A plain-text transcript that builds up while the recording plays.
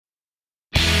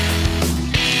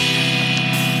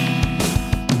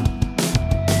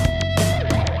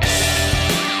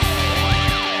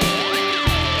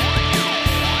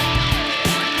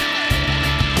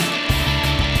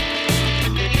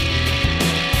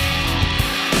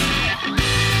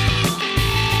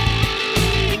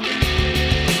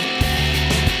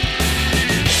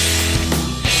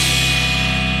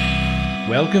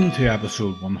Welcome to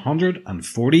episode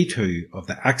 142 of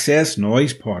the XS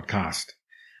Noize Podcast.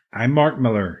 I'm Mark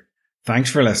Millar. Thanks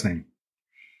for listening.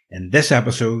 In this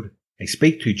episode, I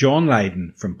speak to John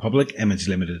Lydon from Public Image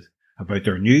Limited about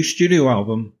their new studio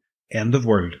album, End of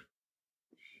World.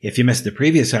 If you missed the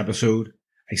previous episode,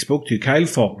 I spoke to Kyle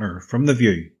Faulkner from The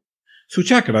View. So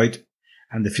check it out.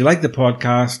 And if you like the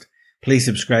podcast, please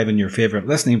subscribe on your favourite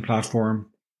listening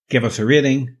platform, give us a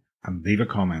rating, and leave a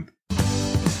comment.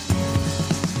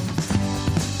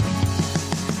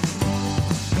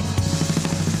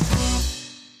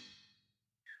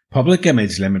 Public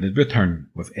Image Limited return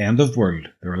with End of World,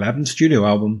 their 11th studio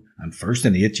album and first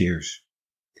in 8 years.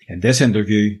 In this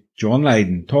interview, John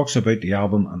Lydon talks about the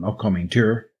album and upcoming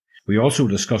tour. We also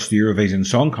discuss the Eurovision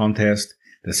Song Contest,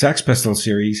 the Sex Pistols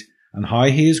series, and how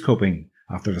he is coping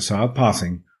after the sad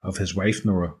passing of his wife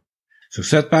Nora. So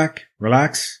sit back,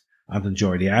 relax, and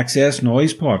enjoy the XS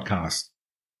Noize Podcast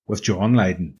with John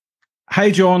Lydon.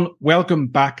 Hi John, welcome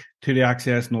back to the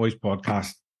XS Noize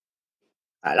Podcast.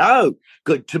 Hello,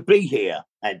 good to be here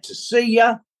and to see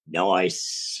you.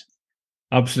 Nice.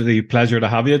 Absolutely pleasure to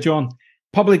have you, John.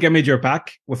 Public Image are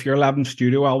back with your 11th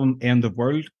studio album, End of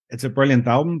World. It's a brilliant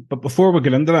album, but before we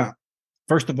get into that,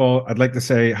 first of all, I'd like to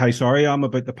say how sorry I am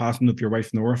about the passing of your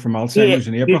wife Nora from Alzheimer's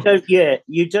in April.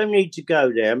 You don't need to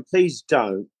go there, and please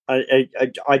don't.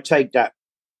 I take that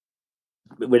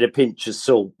with a pinch of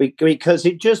salt because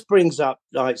it just brings up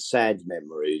like sad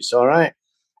memories. All right,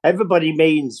 everybody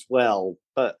means well,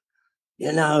 but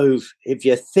you know, if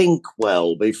you think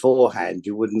well beforehand,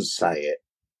 you wouldn't say it.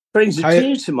 Brings a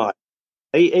tear to my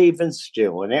even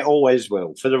still, and it always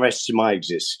will for the rest of my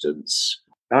existence.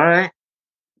 All right.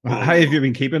 How have you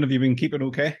been keeping? Have you been keeping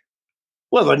okay?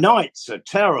 Well, the nights are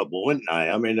terrible, aren't they?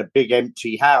 I'm in a big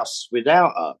empty house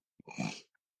without her.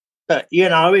 But, you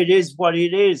know, it is what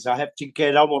it is. I have to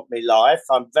get on with my life.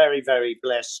 I'm very, very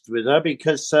blessed with her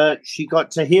because she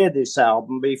got to hear this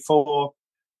album before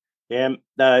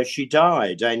she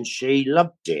died, and she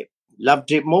loved it.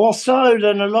 Loved it more so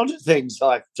than a lot of things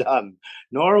I've done.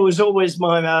 Nora was always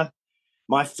my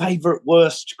favourite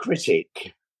worst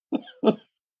critic.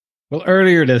 Well,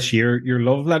 earlier this year, your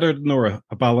love letter to Nora,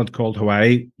 a ballad called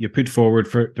Hawaii, you put forward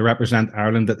to represent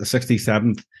Ireland at the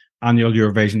 67th Annual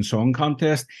Eurovision Song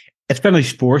Contest. It's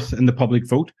finished fourth in the public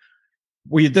vote.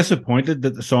 Were you disappointed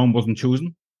that the song wasn't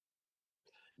chosen?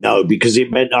 No, because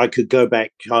it meant I could go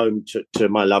back home to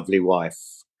my lovely wife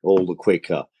all the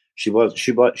quicker. She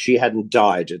hadn't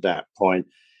died at that point,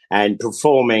 and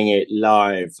performing it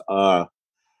live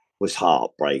was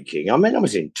heartbreaking. I mean, I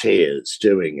was in tears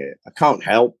doing it. I can't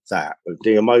help that.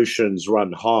 The emotions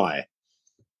run high.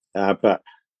 But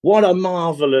what a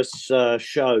marvelous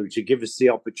show to give us the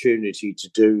opportunity to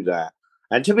do that.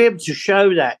 And to be able to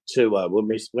show that to her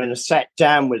when I sat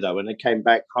down with her when I came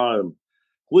back home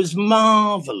was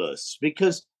marvelous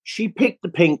because she picked the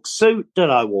pink suit that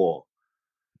I wore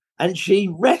and she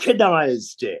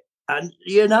recognized it. And,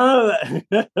 you know,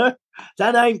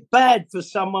 that ain't bad for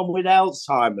someone with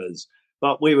Alzheimer's.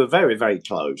 But we were very, very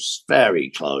close,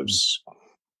 very close.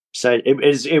 So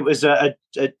it was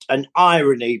an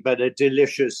irony, but a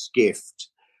delicious gift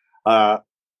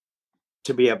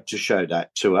to be able to show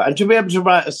that to her and to be able to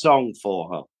write a song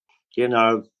for her, you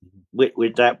know,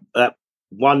 with that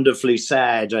wonderfully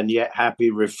sad and yet happy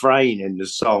refrain in the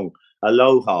song,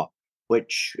 Aloha,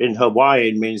 which in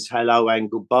Hawaiian means hello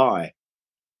and goodbye.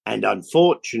 And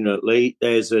unfortunately,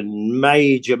 there's a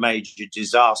major, major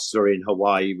disaster in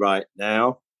Hawaii right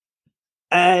now.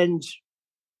 And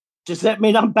does that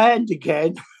mean I'm banned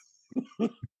again?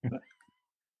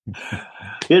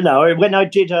 You know, when I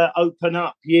did Open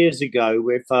Up years ago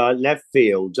with Left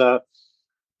Field,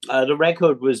 the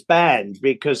record was banned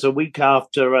because a week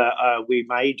after we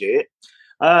made it,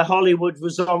 Hollywood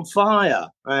was on fire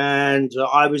and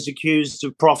I was accused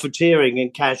of profiteering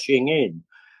and cashing in.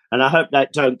 And I hope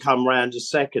that don't come round a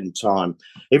second time.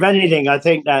 If anything, I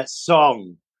think that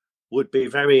song would be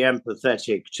very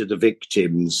empathetic to the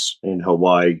victims in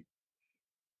Hawaii.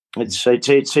 It's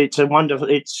a wonderful.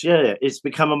 It's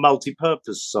become a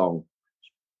multi-purpose song.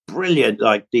 Brilliant,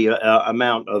 like the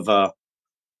amount of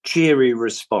cheery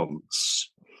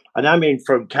response, and I mean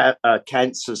from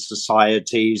cancer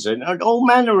societies and all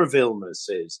manner of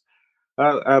illnesses.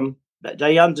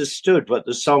 They understood what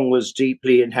the song was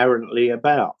deeply inherently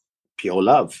about. Pure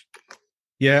love.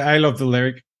 Yeah, I love the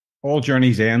lyric. All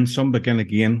journeys end, some begin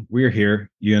again. We're here,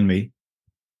 you and me.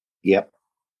 Yep,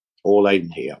 all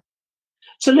in here.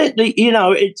 So you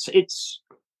know, it's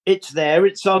there.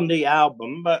 It's on the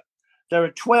album, but there are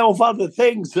 12 other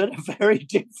things that are very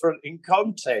different in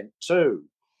content too.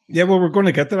 Yeah, well, we're going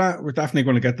to get to that. We're definitely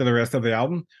going to get to the rest of the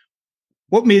album.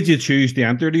 What made you choose to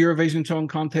enter the Eurovision Song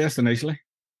Contest initially?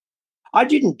 I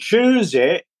didn't choose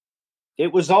it.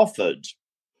 It was offered.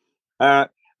 And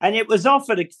it was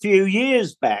offered a few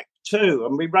years back too.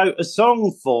 And we wrote a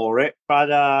song for it.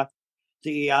 But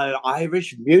the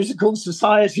Irish Musical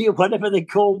Society, or whatever they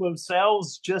call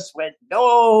themselves, just went,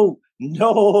 no.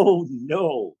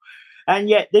 And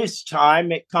yet this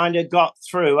time it kind of got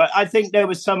through. I think there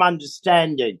was some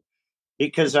understanding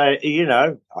because,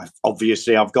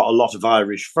 obviously I've got a lot of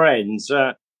Irish friends.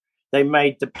 They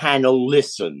made the panel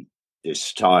listen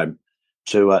this time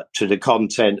to the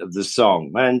content of the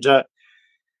song. And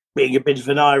being a bit of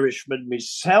an Irishman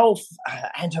myself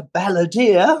and a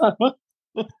balladeer,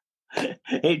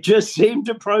 it just seemed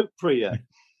appropriate.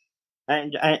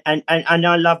 And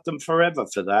I love them forever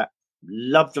for that.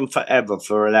 Love them forever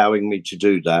for allowing me to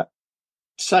do that.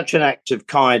 Such an act of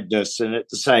kindness, and at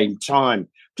the same time,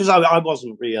 because I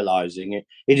wasn't realising it,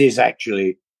 it is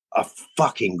actually a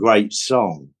fucking great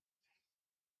song.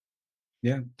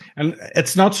 Yeah. And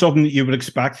it's not something that you would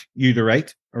expect you to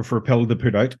write or for Pill to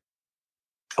put out.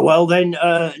 Well, then,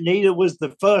 neither was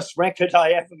the first record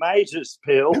I ever made as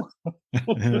Pill.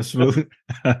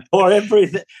 Or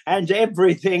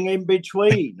everything in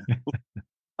between.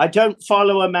 I don't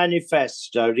follow a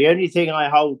manifesto. The only thing I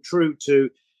hold true to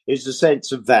is a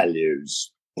sense of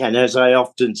values. And as I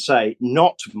often say,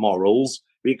 not morals,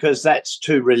 because that's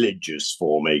too religious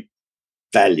for me.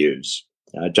 Values.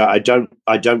 I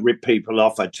don't rip people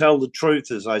off. I tell the truth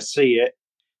as I see it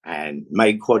and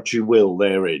make what you will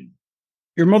therein.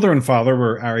 Your mother and father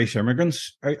were Irish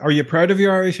immigrants. Are you proud of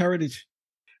your Irish heritage?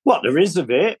 What there is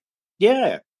of it,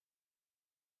 yeah.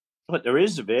 What there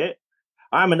is of it.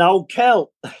 I'm an old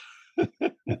Celt.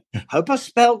 Hope I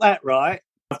spelled that right.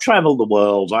 I've travelled the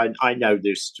world. I know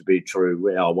this to be true.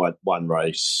 We are one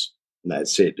race, and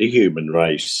that's it, the human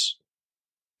race.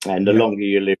 And the longer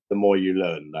you live, the more you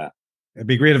learn that. It'd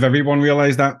be great if everyone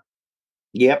realised that.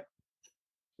 Yep.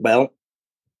 Well,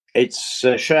 it's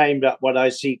a shame that what I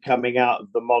see coming out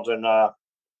of the modern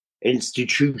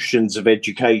institutions of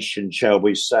education, shall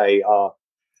we say, are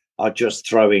just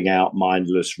throwing out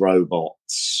mindless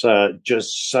robots,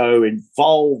 just so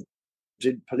involved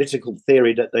in political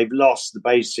theory that they've lost the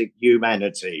basic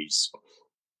humanities,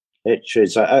 which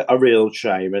is a real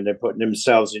shame, and they're putting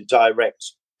themselves in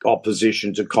direct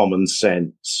opposition to common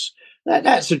sense.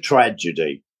 That's a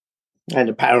tragedy. And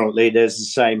apparently there's the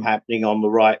same happening on the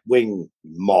right-wing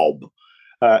mob.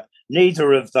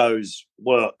 Neither of those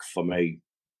work for me.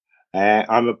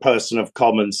 I'm a person of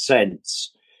common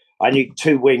sense. I need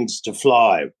two wings to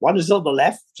fly. One is on the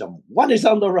left and one is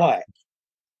on the right.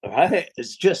 Right?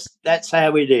 It's just, that's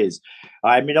how it is.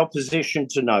 I'm in opposition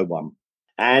to no one.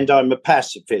 And I'm a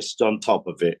pacifist on top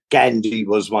of it. Gandhi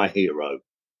was my hero.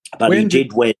 But he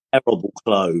did wear terrible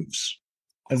clothes.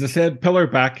 As I said, Pillar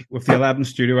back with the 11th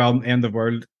studio album, End of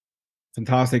World.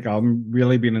 Fantastic album.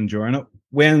 Really been enjoying it.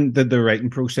 When did the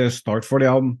writing process start for the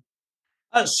album?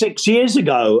 6 years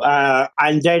ago.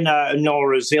 And then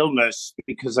Nora's illness,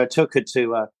 because I took her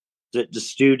to the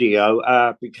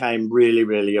studio, became really,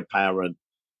 really apparent.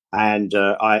 And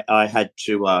I had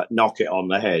to knock it on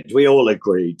the head. We all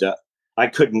agreed that I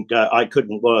couldn't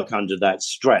work under that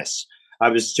stress. I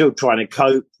was still trying to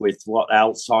cope with what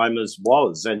Alzheimer's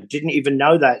was and didn't even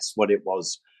know that's what it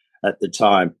was at the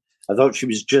time. I thought she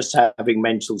was just having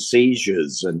mental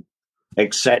seizures and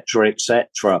et cetera, et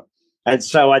cetera. And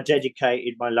so I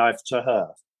dedicated my life to her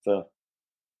for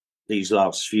these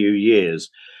last few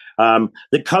years. The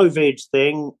COVID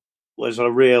thing was a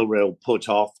real put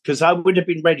off because I would have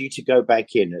been ready to go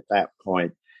back in at that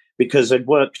point because I'd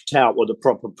worked out what the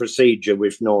proper procedure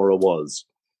with Nora was.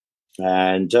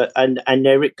 And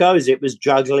there it goes. It was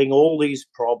juggling all these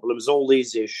problems, all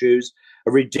these issues,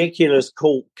 a ridiculous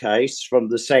court case from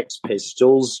the Sex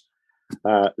Pistols.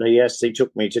 Yes, they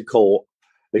took me to court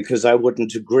because I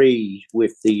wouldn't agree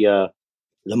with the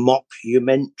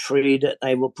mockumentary that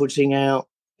they were putting out.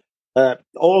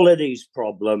 All of these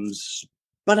problems,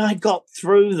 but I got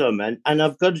through them. And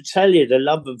I've got to tell you, the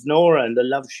love of Nora and the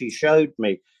love she showed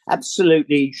me,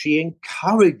 absolutely, she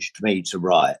encouraged me to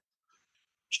write.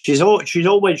 She's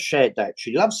always shared that.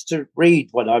 She loves to read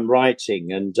what I'm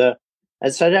writing. And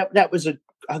so that was a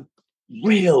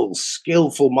real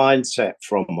skillful mindset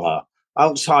from her,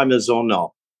 Alzheimer's or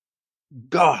not.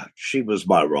 God, she was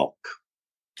my rock.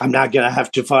 I'm now going to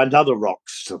have to find other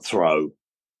rocks to throw.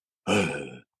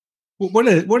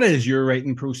 What is your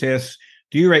writing process?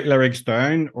 Do you write lyrics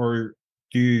down or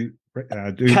do you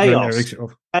do chaos? Lyrics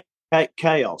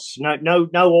Chaos. No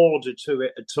order to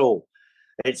it at all.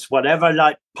 It's whatever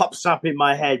like pops up in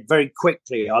my head very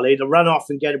quickly. I'll either run off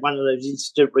and get one of those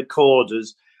instant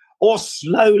recorders, or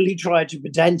slowly try to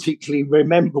pedantically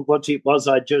remember what it was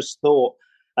I just thought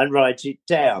and write it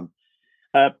down.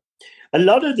 A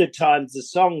lot of the times, the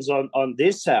songs on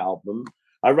this album,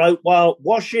 I wrote while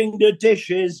washing the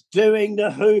dishes, doing the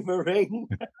hoovering,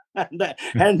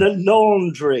 and the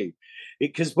laundry.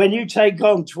 Because when you take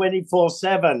on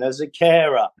 24/7 as a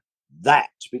carer, that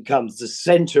becomes the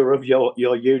center of your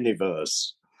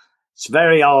universe. It's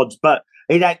very odd, but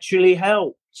it actually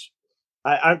helped.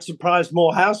 I'm surprised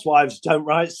more housewives don't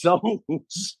write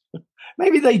songs.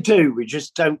 Maybe they do. We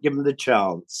just don't give them the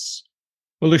chance.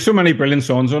 Well, there's so many brilliant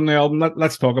songs on the album.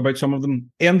 Let's talk about some of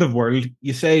them. End of World.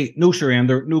 You say no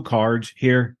surrender, no cards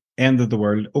here. End of the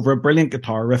World, over a brilliant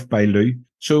guitar riff by Lou.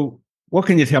 So what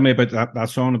can you tell me about that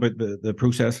song, about the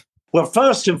process? Well,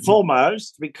 first and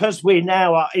foremost, because we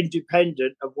now are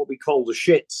independent of what we call the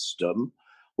shitstorm,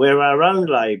 we're our own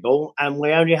label and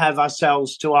we only have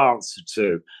ourselves to answer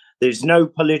to. There's no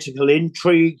political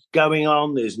intrigue going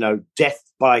on. There's no death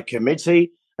by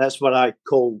committee. That's what I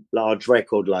call large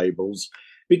record labels,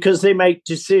 because they make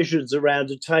decisions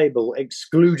around a table,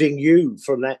 excluding you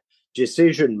from that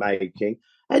decision making,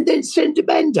 and then send a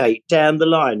mandate down the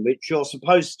line, which you're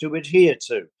supposed to adhere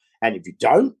to. And if you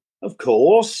don't, of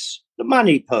course, the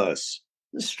money purse,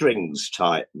 the strings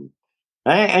tighten.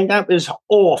 And that was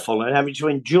awful, and having to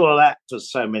endure that for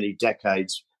so many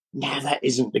decades. Now that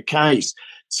isn't the case.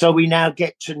 So we now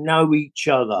get to know each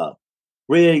other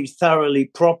really thoroughly,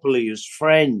 properly as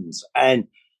friends. And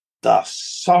the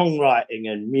songwriting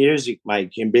and music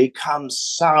making becomes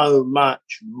so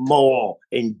much more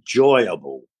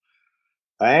enjoyable.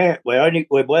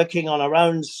 We're working on our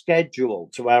own schedule,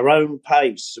 to our own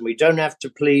pace, and we don't have to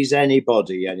please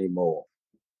anybody anymore.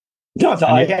 Not that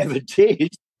I ever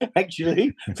did,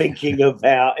 actually, thinking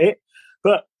about it.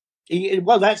 But,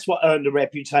 well, that's what earned a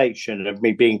reputation of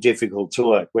me being difficult to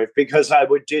work with, because I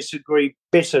would disagree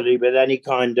bitterly with any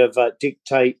kind of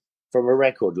dictate from a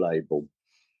record label.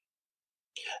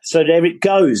 So there it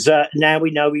goes. Now we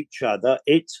know each other.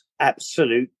 It's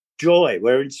absolute joy.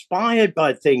 We're inspired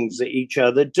by things that each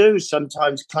other do,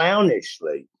 sometimes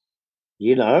clownishly.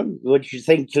 You know, what you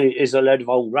think is a load of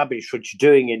old rubbish, what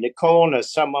you're doing in the corner,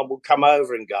 someone will come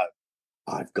over and go,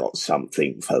 I've got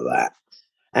something for that.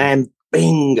 And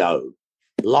bingo,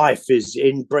 life is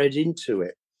inbred into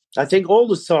it. I think all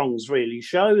the songs really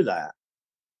show that.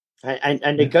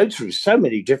 And they go through so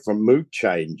many different mood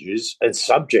changes and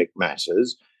subject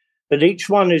matters, but each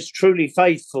one is truly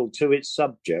faithful to its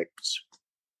subjects.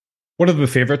 One of my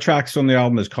favourite tracks on the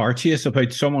album is Car Chase,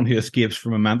 about someone who escapes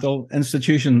from a mental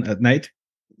institution at night.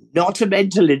 Not a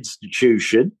mental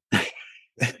institution.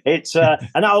 It's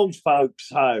an old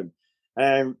folks' home.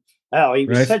 He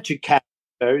was such a character.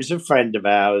 He was a friend of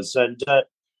ours. And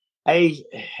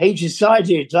he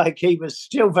decided like he was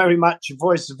still very much a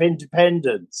voice of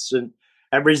independence and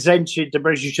resented the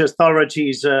British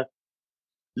authorities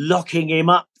locking him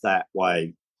up that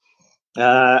way.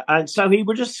 And so he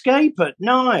would escape at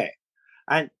night.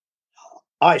 And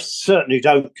I certainly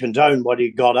don't condone what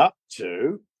he got up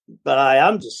to, but I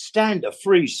understand the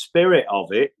free spirit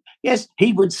of it. Yes,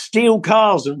 he would steal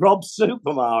cars and rob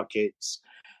supermarkets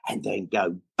and then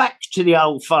go back to the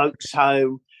old folks'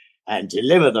 home and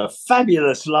deliver the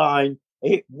fabulous line,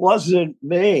 "It wasn't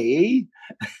me."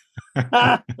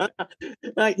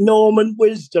 Like Norman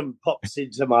Wisdom pops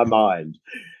into my mind.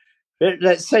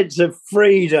 That sense of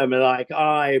freedom, like,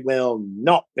 I will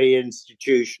not be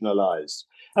institutionalized.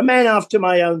 A man after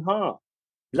my own heart.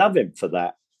 Love him for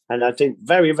that. And I think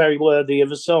very, very worthy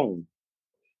of a song.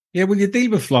 Yeah, well, you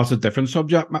deal with lots of different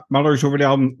subject matters over the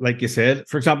album, like you said.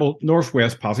 For example,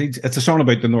 Northwest Passage. It's a song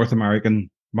about the North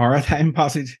American Maritime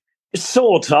Passage.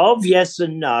 Sort of, yes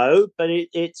and no, but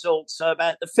it's also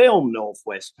about the film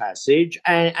Northwest Passage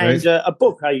and right. A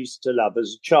book I used to love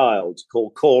as a child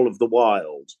called Call of the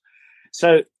Wild.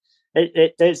 So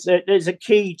there's a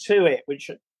key to it,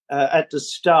 which at the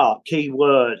start, key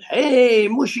word, hey,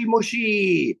 mushy,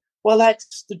 mushy. Well,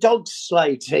 that's the dog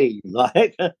sleigh team.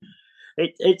 Like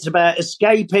it's about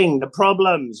escaping the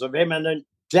problems of imminent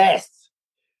death,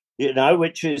 you know,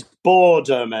 which is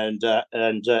boredom and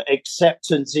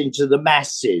acceptance into the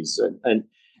masses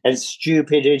and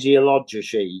stupid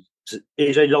ideology.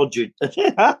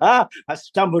 I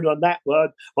stumbled on that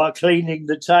word while cleaning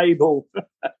the table.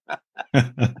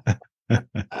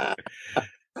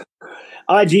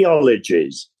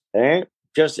 Ideologies,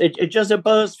 just a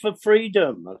burst for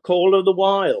freedom, a call of the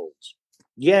wild.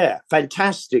 Yeah,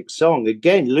 fantastic song.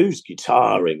 Again, Lou's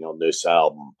guitaring on this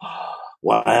album.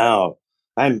 Wow.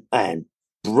 And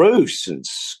Bruce and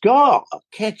Scott are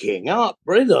kicking up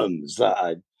rhythms that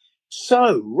are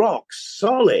so rock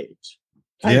solid.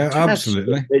 Fantastic. Yeah,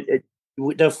 absolutely.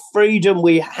 the freedom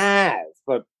we have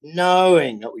of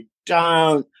knowing that we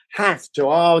don't have to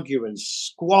argue and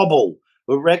squabble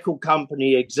with record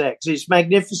company execs, it's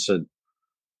magnificent.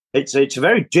 It's a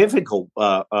very difficult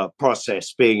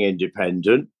process being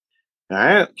independent,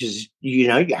 because you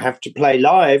have to play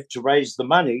live to raise the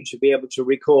money to be able to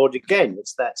record again.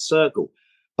 It's that circle.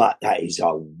 But that is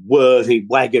a worthy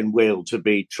wagon wheel to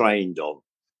be trained on.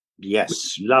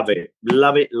 Yes, love it,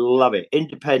 love it, love it.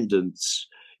 Independence.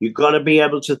 You've got to be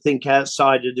able to think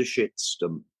outside of the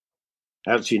shitstorm.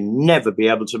 Else you'll never be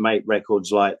able to make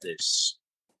records like this.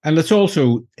 And it's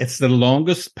the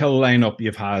longest pill lineup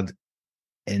you've had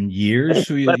in years.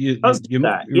 So you're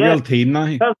a real team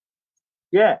now.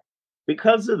 Yeah,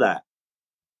 because of that.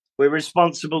 We're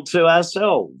responsible to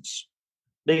ourselves.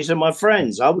 These are my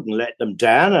friends. I wouldn't let them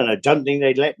down, and I don't think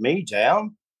they'd let me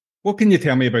down. What can you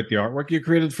tell me about the artwork you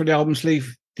created for the album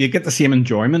sleeve? Do you get the same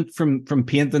enjoyment from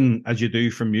painting as you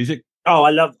do from music? Oh, I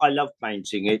love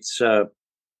painting. It's I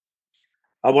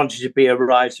wanted to be a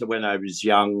writer when I was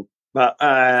young, but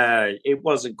it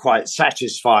wasn't quite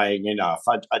satisfying enough.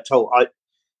 I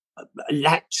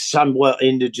lacked somewhat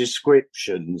in the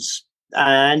descriptions,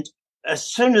 and as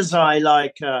soon as I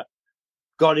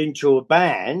got into a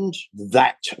band,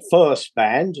 that first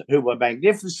band, who were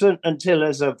magnificent until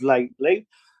as of lately,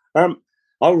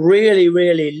 I really,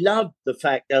 really loved the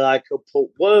fact that I could put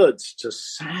words to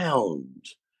sound.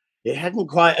 It hadn't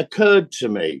quite occurred to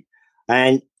me.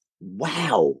 And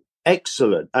wow,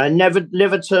 excellent. I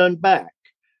never turned back.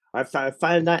 I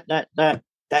found that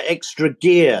extra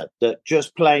gear that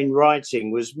just plain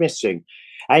writing was missing.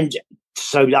 And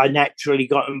so I naturally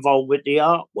got involved with the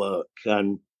artwork,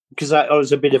 and because I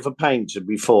was a bit of a painter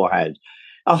beforehand.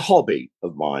 A hobby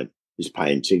of mine is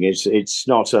painting. It's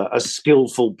not a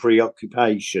skillful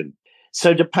preoccupation.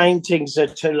 So the paintings are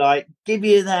to give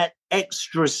you that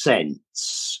extra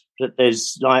sense that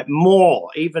there's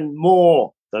even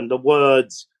more than the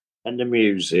words and the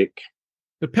music.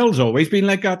 The pill's always been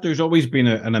like that. There's always been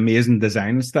an amazing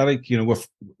design aesthetic, with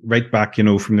right back,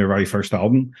 from their very first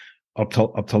album up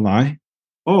till now.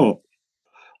 Oh,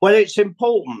 well, it's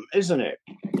important, isn't it?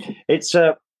 It's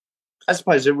I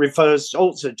suppose it refers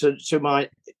also to my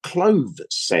clothes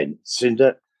sense, in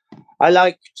that I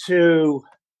like to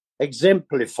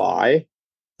exemplify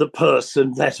the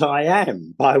person that I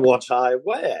am by what I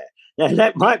wear. Now,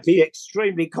 that might be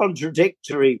extremely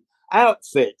contradictory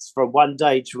outfits from one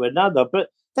day to another, but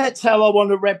that's how I want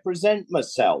to represent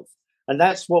myself. And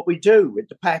that's what we do with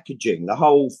the packaging, the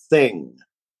whole thing.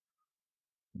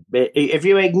 If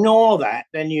you ignore that,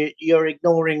 then you're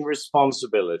ignoring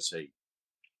responsibility,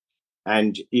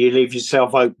 and you leave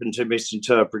yourself open to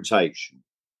misinterpretation.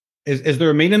 Is there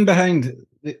a meaning behind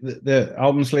the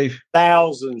album sleeve?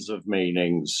 Thousands of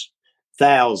meanings.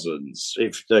 Thousands.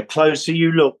 If the closer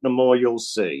you look, the more you'll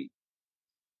see.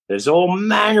 There's all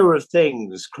manner of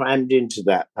things crammed into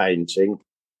that painting.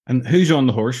 And who's on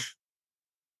the horse?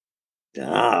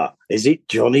 Is it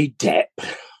Johnny Depp?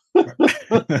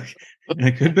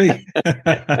 It could be.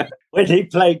 When he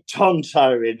played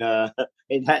Tonto in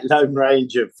that Lone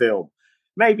Ranger film.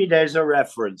 Maybe there's a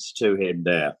reference to him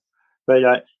there.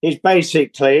 But he's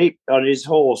basically on his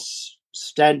horse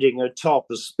standing atop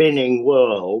a spinning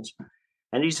world,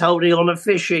 and he's holding on a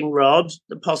fishing rod,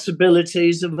 the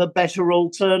possibilities of a better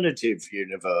alternative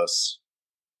universe.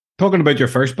 Talking about your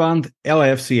first band,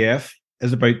 LFCF,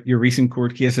 is about your recent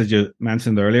court case, as you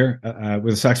mentioned earlier,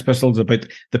 with the Sex Pistols, about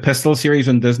the Pistol series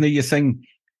on Disney. You sing,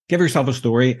 "Give yourself a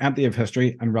story, empty of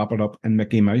history, and wrap it up in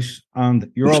Mickey Mouse.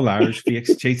 And you're all liars,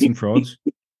 fakes, cheats, and frauds."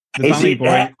 Is it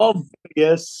that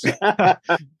obvious?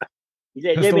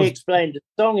 Let me explain. The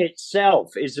song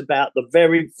itself is about the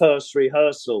very first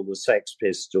rehearsal the Sex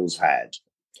Pistols had,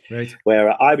 right,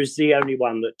 where I was the only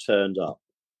one that turned up.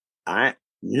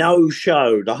 No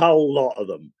show, the whole lot of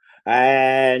them.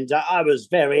 And I was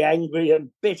very angry and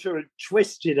bitter and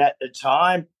twisted at the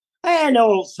time, and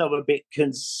also a bit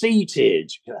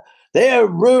conceited. They're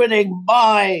ruining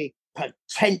my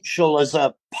potential as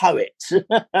a poet.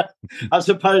 I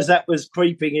suppose that was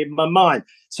creeping in my mind.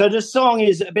 So the song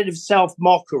is a bit of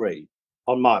self-mockery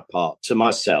on my part to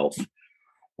myself.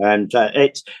 And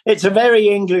it's a very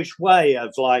English way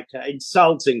of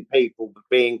insulting people but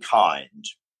being kind.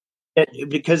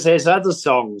 Because there's other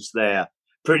songs there.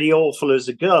 Pretty Awful as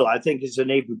a Girl, I think, is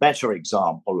an even better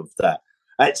example of that.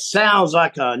 It sounds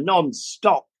like a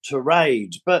non-stop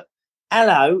tirade, but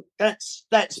hello, that's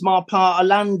my part of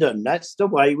London. That's the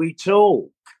way we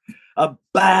talk. A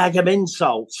bag of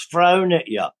insults thrown at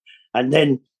you, and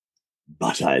then,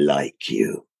 but I like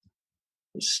you.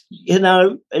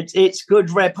 It's good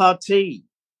repartee.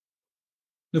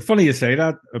 The funny you say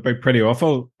that about Pretty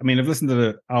Awful. I mean, I've listened to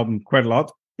the album quite a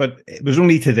lot, but it was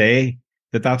only today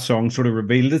that song sort of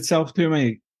revealed itself to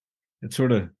me. It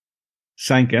sort of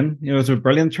sank in. It's a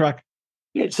brilliant track.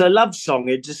 It's a love song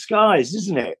in disguise,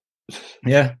 isn't it?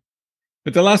 Yeah.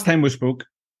 But the last time we spoke,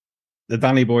 the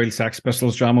Danny Boyle Sex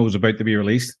Pistols drama was about to be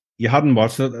released. You hadn't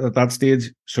watched it at that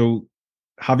stage, so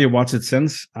have you watched it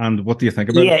since? And what do you think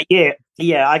about it?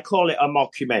 Yeah. I call it a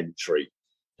mockumentary.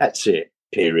 That's it.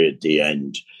 Period. The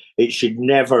end. It should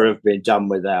never have been done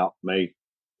without me.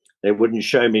 They wouldn't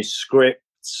show me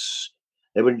scripts.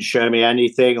 They wouldn't show me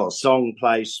anything or song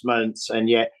placements, and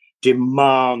yet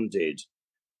demanded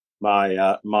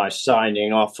my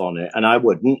signing off on it, and I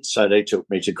wouldn't. So they took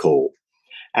me to court,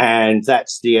 and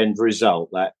that's the end result.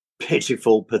 That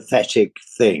pitiful, pathetic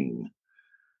thing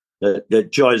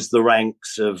that joins the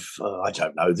ranks of, I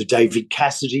don't know, the David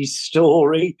Cassidy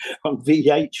story on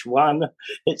VH1.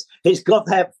 It's got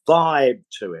that vibe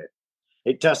to it.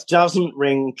 It just doesn't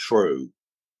ring true.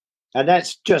 And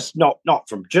that's just not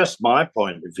from just my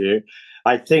point of view.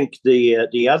 I think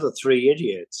the other three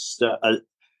idiots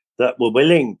that were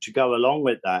willing to go along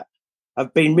with that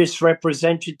have been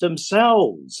misrepresented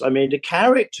themselves. I mean, the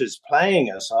characters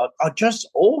playing us are just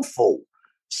awful.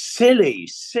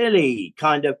 Silly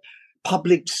kind of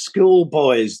public school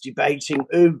boys debating,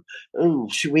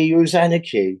 should we use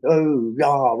anarchy? Oh,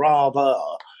 yeah, rather.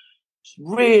 It's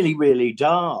really, really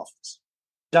daft.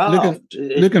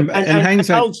 Looking in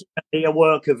hindsight, ultimately a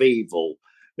work of evil.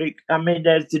 I mean,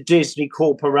 there's the Disney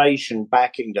Corporation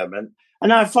backing them,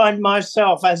 and I find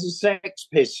myself as a Sex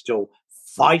Pistol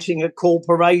fighting a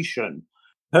corporation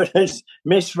that is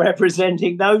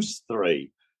misrepresenting those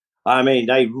three. I mean,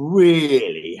 they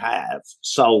really have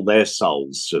sold their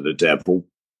souls to the devil.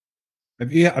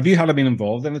 Have you had been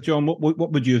involved in it, John?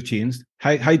 What would you have changed?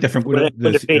 How different would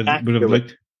it have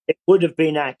looked? It would have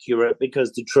been accurate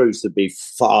because the truth would be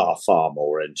far, far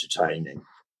more entertaining.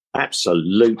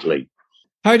 Absolutely.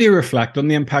 How do you reflect on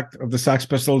the impact of the Sex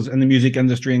Pistols in the music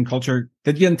industry and culture?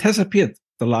 Did you anticipate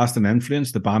the lasting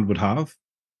influence the band would have?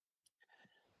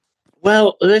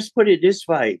 Well, let's put it this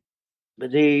way.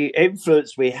 The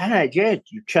influence we had, you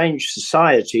changed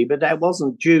society, but that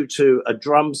wasn't due to a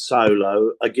drum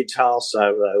solo, a guitar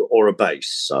solo, or a bass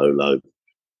solo.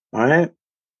 All right?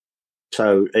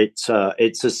 So it's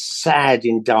a sad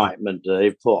indictment that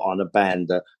they've put on a band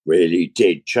that really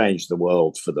did change the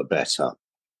world for the better.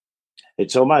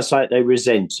 It's almost like they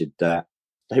resented that.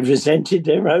 They resented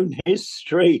their own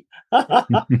history.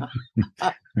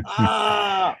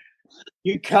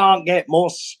 You can't get more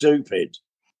stupid.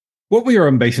 What were your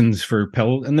ambitions for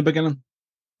Pill in the beginning?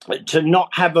 To not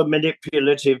have a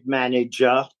manipulative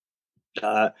manager,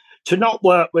 to not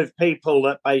work with people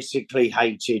that basically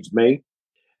hated me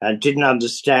and didn't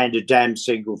understand a damn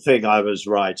single thing I was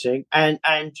writing, and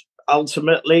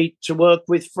ultimately to work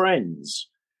with friends.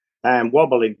 And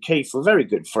Wobble and Keith were very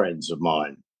good friends of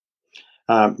mine.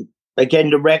 Again,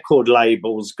 the record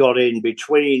labels got in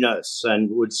between us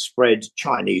and would spread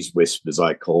Chinese whispers,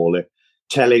 I call it,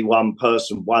 telling one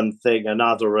person one thing,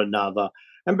 another.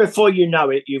 And before you know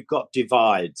it, you've got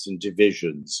divides and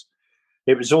divisions.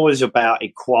 It was always about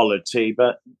equality,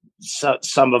 but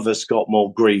some of us got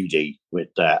more greedy with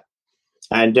that.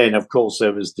 And then, of course,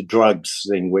 there was the drugs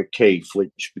thing with Keith,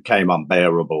 which became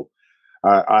unbearable.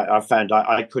 I found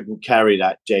I couldn't carry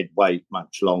that dead weight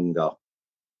much longer.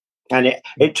 And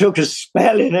it took a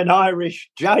spell in an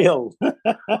Irish jail.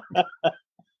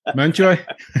 Mountjoy?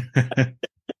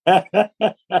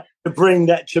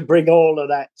 to bring all of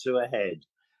that to a head.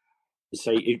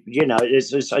 So,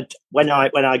 when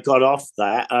I got off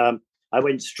that, I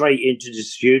went straight into the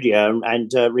studio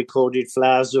and recorded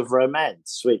Flowers of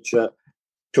Romance, which, to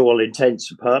all intents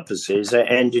and purposes,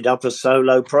 ended up a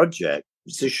solo project.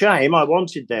 It's a shame. I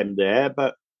wanted them there,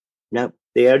 but no,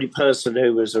 the only person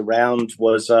who was around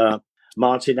was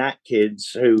Martin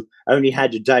Atkins, who only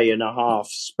had a day and a half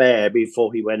spare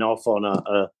before he went off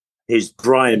on his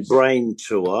Brian Brain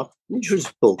tour, which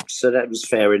was booked, so that was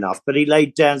fair enough. But he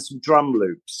laid down some drum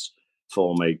loops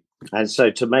for me. And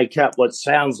so to make up what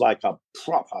sounds like a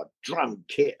proper drum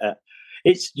kit,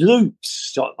 it's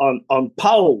loops on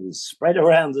poles spread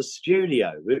around the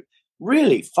studio,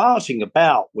 really farting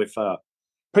about with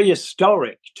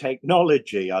prehistoric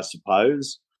technology, I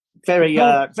suppose. Very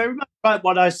much like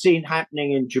what I've seen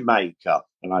happening in Jamaica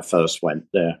when I first went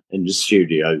there in the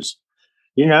studios.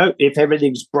 You know, if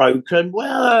everything's broken,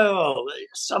 well,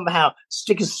 somehow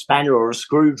stick a spanner or a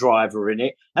screwdriver in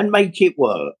it and make it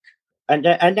work. And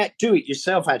that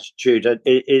do-it-yourself attitude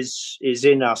is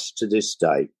in us to this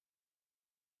day.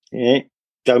 Yeah?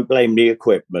 Don't blame the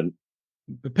equipment.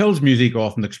 Pill's music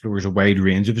often explores a wide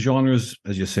range of genres,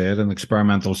 as you said, and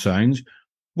experimental sounds.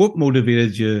 What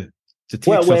motivated you to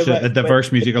take such a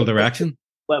diverse musical direction?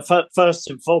 Well, first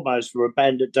and foremost, we're a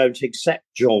band that don't accept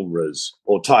genres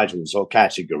or titles or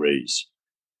categories.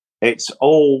 It's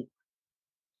all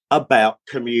about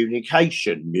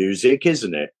communication, music,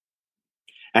 isn't it?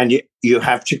 And you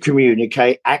have to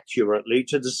communicate accurately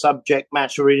to the subject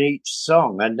matter in each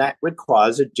song, and that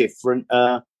requires a different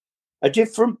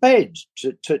bed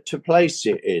to place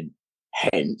it in.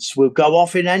 Hence, we'll go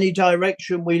off in any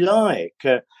direction we like.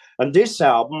 And this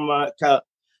album,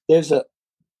 there's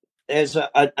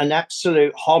an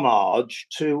absolute homage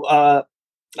to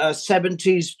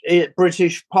 70s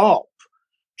British pop,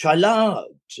 which I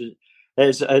loved.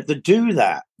 There's the Do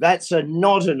That. That's a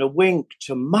nod and a wink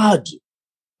to Mud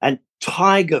and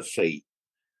Tiger Feet.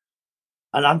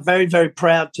 And I'm very, very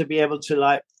proud to be able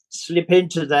to slip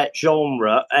into that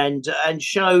genre and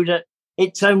show that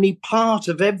it's only part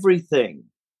of everything.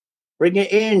 Bring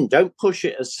it in. Don't push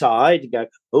it aside and go,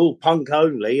 oh, punk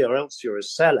only, or else you're a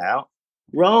sellout.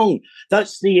 Wrong.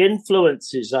 That's the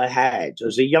influences I had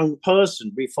as a young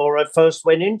person before I first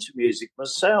went into music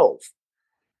myself.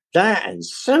 That and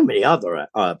so many other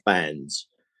bands.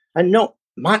 And not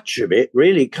much of it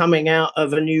really coming out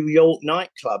of a New York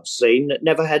nightclub scene that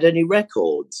never had any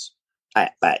records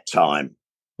at that time.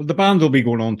 Well, the band will be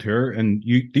going on tour in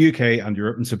the UK and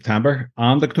Europe in September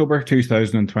and October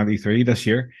 2023 this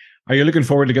year. Are you looking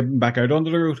forward to getting back out onto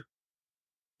the road?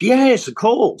 Yes, of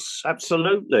course.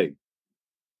 Absolutely.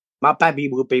 My baby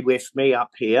will be with me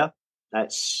up here.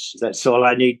 That's all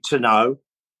I need to know.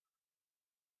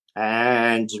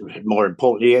 And more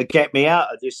importantly, get me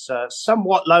out of this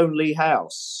somewhat lonely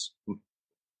house.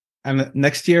 And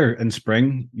next year in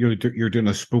spring, you're doing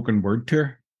a spoken word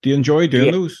tour. Do you enjoy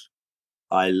doing those?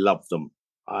 I love them.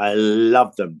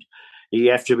 You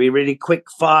have to be really quick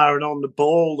fire and on the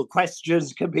ball. The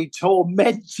questions can be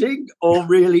tormenting or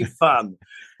really fun.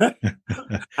 And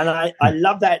I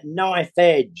love that knife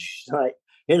edge.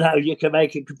 You can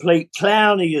make a complete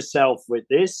clown of yourself with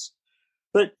this.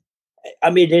 But I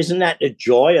mean, isn't that the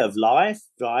joy of life?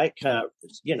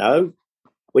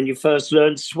 When you first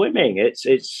learn swimming,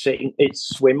 it's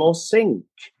swim or sink.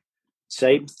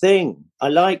 Same thing. I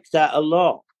like that a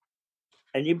lot.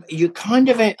 And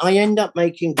I end up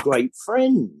making great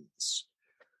friends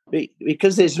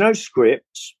because there's no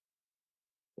script.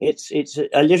 It's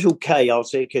a little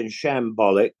chaotic and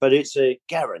shambolic, but it's a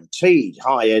guaranteed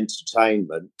high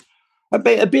entertainment. A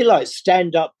bit like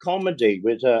stand-up comedy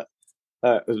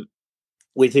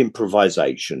with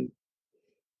improvisation.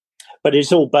 But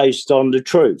it's all based on the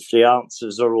truth. The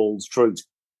answers are all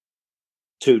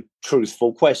to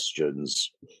truthful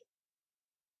questions.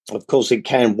 Of course, it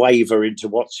can waver into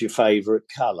what's your favourite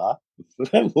colour,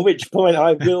 at which point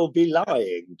I will be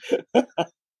lying. I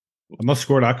must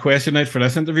score that question out for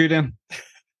this interview then.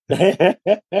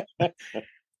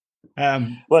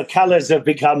 Well, colours have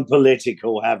become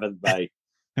political, haven't they?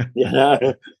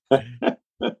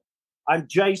 I'm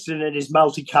Jason in his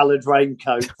multicoloured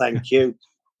raincoat, thank you.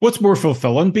 What's more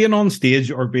fulfilling, being on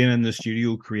stage or being in the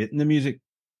studio creating the music?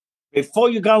 Before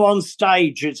you go on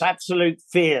stage, it's absolute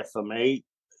fear for me.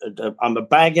 I'm a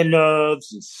bag of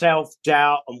nerves and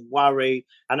self-doubt and worry,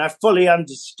 and I fully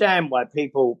understand why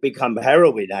people become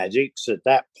heroin addicts at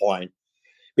that point,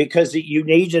 because you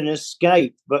need an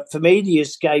escape. But for me, the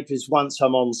escape is once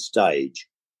I'm on stage.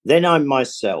 Then I'm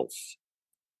myself.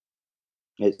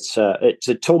 It's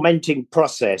a tormenting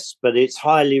process, but it's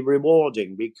highly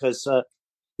rewarding because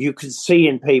you can see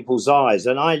in people's eyes,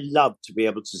 and I love to be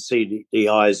able to see the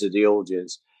eyes of the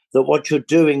audience, that what you're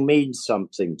doing means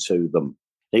something to them,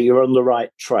 that you're on the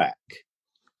right track.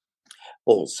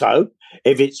 Also,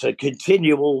 if it's a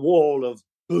continual wall of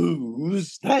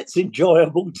booze, that's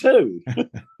enjoyable too.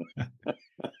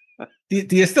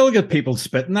 Do you still get people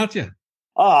spitting at you?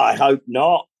 Oh, I hope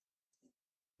not.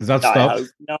 Does that stop? I hope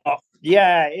not.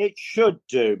 Yeah, it should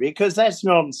do, because that's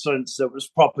nonsense that was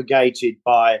propagated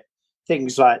by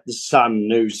things like the Sun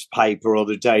newspaper or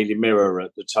the Daily Mirror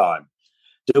at the time.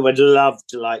 They would love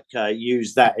to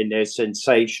use that in their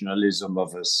sensationalism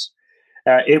of us.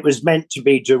 It was meant to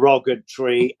be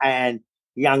derogatory, and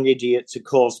young idiots, of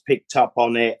course, picked up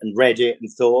on it and read it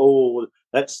and thought, oh,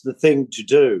 that's the thing to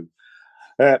do.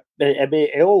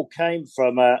 It all came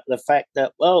from the fact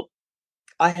that, well,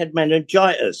 I had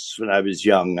meningitis when I was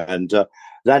young, and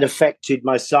that affected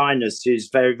my sinuses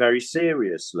very, very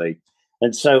seriously.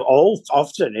 And so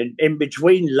often in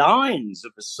between lines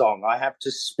of a song, I have to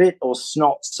spit or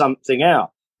snot something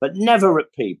out, but never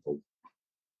at people.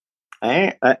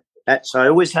 I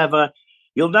always have a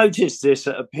You'll notice this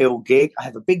at a Pill gig. I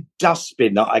have a big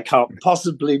dustbin that I can't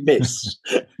possibly miss.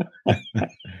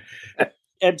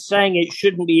 I'm saying it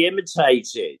shouldn't be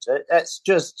imitated. That's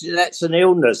an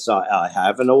illness I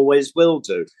have and always will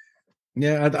do.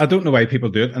 Yeah, I don't know why people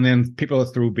do it. And then people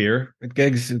that throw beer at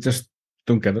gigs, just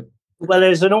don't get it. Well,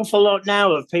 there's an awful lot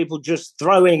now of people just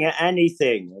throwing at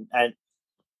anything. And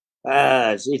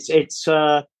it's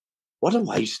what a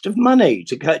waste of money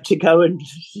to go and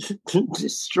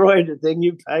destroy the thing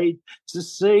you paid to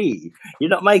see. You're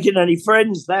not making any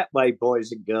friends that way,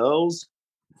 boys and girls.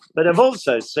 But I've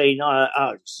also seen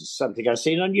something I've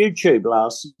seen on YouTube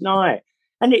last night,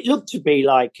 and it looked to be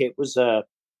like it was a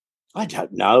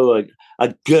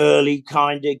girly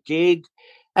kind of gig,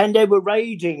 and they were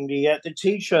raiding the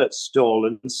T-shirt stall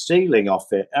and stealing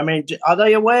off it. I mean, are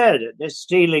they aware that they're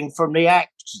stealing from the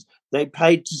acts they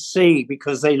paid to see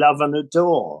because they love and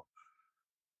adore?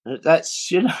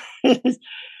 That's,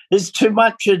 there's too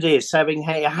much of this, having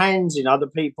your hands in other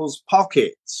people's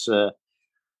pockets.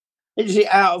 Is it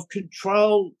out of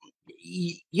control?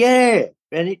 Yeah,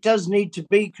 and it does need to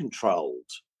be controlled.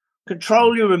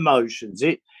 Control your emotions.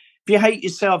 If you hate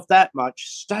yourself that much,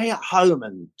 stay at home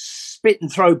and spit and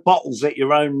throw bottles at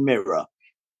your own mirror.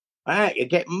 You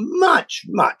get much,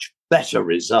 much better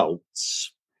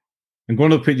results. I'm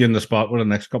going to put you in the spot with the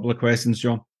next couple of questions,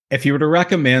 John. If you were to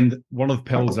recommend one of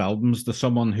Pill's albums to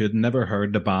someone who had never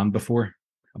heard the band before,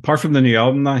 apart from the new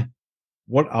album now,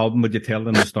 what album would you tell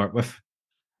them to start with?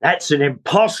 That's an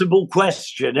impossible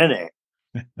question, isn't it?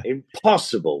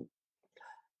 Impossible.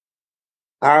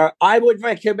 I would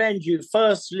recommend you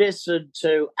first listen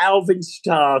to Alvin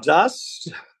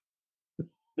Stardust,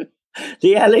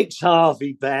 the Alex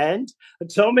Harvey Band,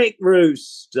 Atomic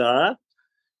Rooster,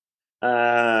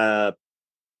 Neil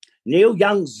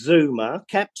Young Zuma,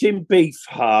 Captain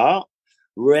Beefheart,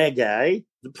 reggae,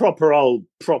 the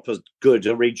proper good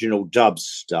original dub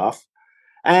stuff,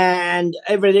 and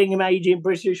everything made in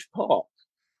British pop.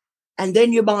 And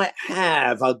then you might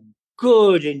have a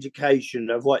good indication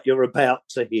of what you're about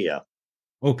to hear.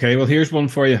 Okay, well, here's one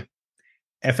for you.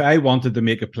 If I wanted to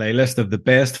make a playlist of the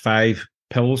best 5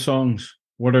 Pill songs,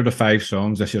 what are the 5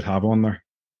 songs I should have on there?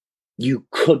 You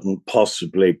couldn't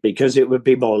possibly, because it would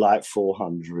be more like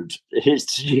 400.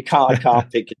 I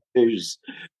can't pick and choose.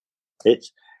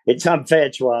 It's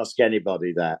unfair to ask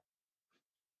anybody that.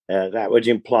 That would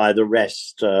imply the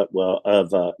rest were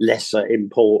of lesser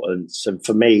importance. And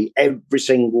for me, every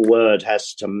single word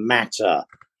has to matter.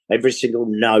 Every single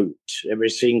note, every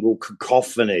single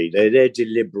cacophony, they're there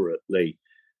deliberately.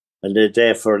 And they're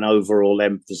there for an overall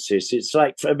emphasis. It's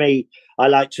like, for me, I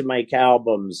like to make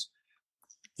albums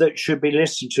that should be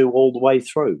listened to all the way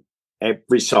through.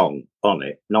 Every song on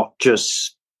it, not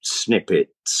just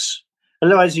snippets.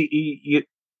 Otherwise, you're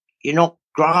not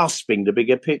grasping the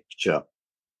bigger picture.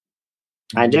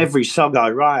 And every song I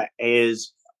write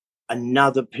is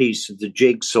another piece of the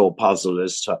jigsaw puzzle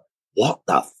as to what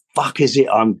the fuck is it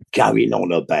I'm going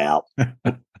on about.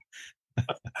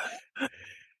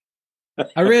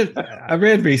 I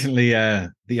read recently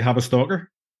that you have a stalker.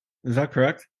 Is that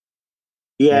correct?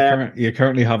 Yeah. You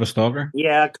currently have a stalker?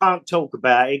 Yeah, I can't talk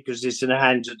about it because it's in the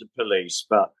hands of the police,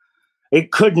 but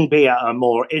it couldn't be at a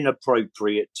more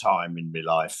inappropriate time in my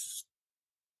life.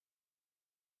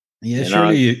 Yeah,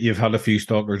 surely you've had a few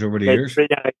stalkers over the years.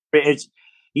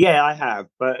 Yeah, I have.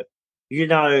 But,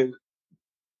 in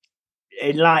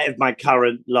light of my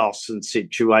current loss and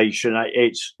situation,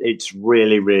 it's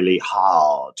really, really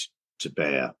hard to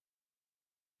bear.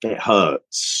 It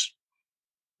hurts.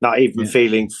 Not even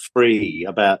feeling free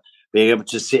about being able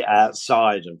to sit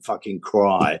outside and fucking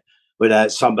cry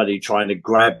without somebody trying to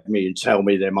grab me and tell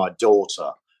me they're my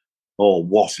daughter or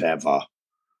whatever.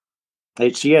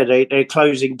 They're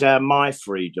closing down my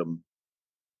freedom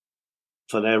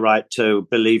for their right to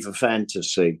believe a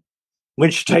fantasy,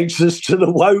 which takes us to the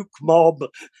woke mob.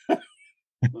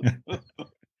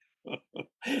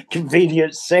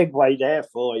 Convenient segue there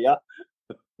for you.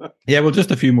 Yeah, well, just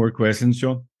a few more questions,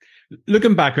 John.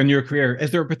 Looking back on your career,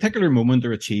 is there a particular moment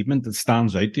or achievement that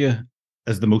stands out to you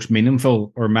as the most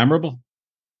meaningful or memorable?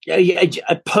 Yeah,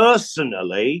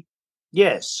 personally,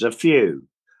 yes, a few.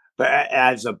 But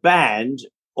as a band,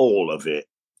 all of it,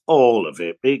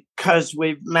 because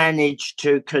we've managed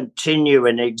to continue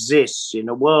and exist in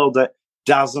a world that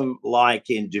doesn't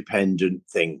like independent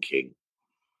thinking.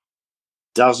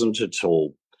 Doesn't at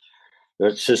all.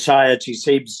 That society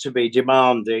seems to be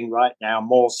demanding right now,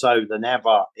 more so than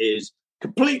ever, is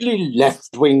completely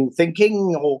left-wing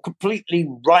thinking or completely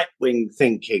right-wing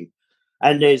thinking.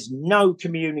 And there's no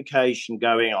communication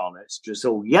going on. It's just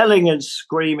all yelling and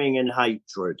screaming and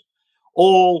hatred.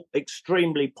 All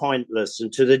extremely pointless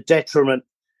and to the detriment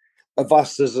of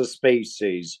us as a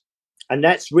species. And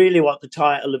that's really what the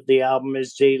title of the album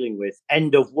is dealing with,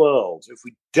 End of World. If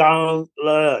we don't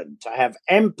learn to have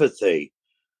empathy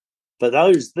for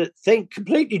those that think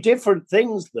completely different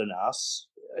things than us,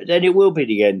 then it will be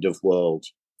the end of world.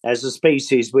 As a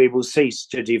species, we will cease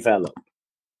to develop.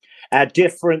 Our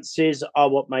differences are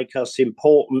what make us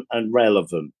important and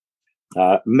relevant.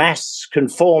 Mass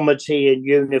conformity and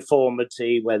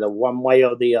uniformity, whether one way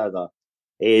or the other,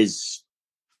 is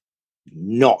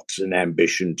not an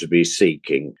ambition to be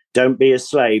seeking. Don't be a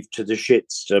slave to the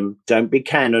shitstorm. Don't be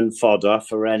cannon fodder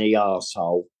for any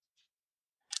arsehole.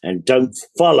 And don't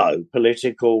follow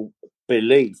political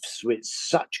beliefs with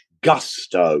such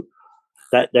gusto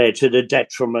that they're to the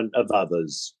detriment of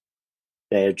others.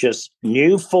 They're just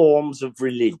new forms of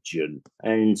religion.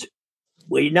 And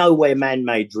we know where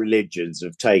man-made religions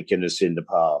have taken us in the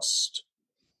past.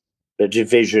 The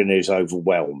division is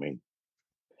overwhelming.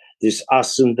 This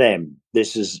us and them,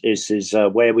 this is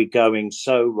where we're going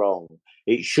so wrong.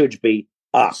 It should be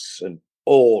us and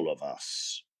all of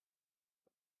us.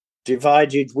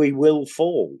 Divided, we will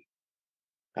fall.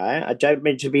 I don't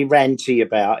mean to be ranty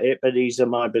about it, but these are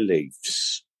my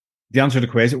beliefs. The answer to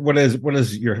the question, what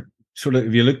is your sort of,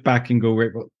 if you look back and go,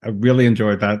 well, I really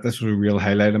enjoyed that. This was a real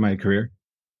highlight of my career.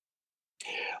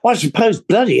 Well, I suppose,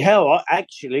 bloody hell, I'm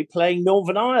actually playing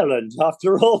Northern Ireland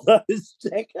after all those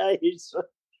decades.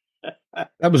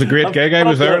 That was a great gig. I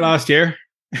was there last year.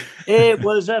 It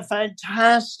was a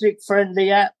fantastic,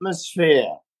 friendly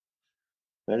atmosphere,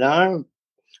 you know.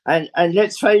 And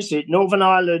let's face it, Northern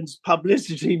Ireland's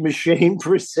publicity machine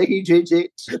preceded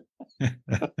it,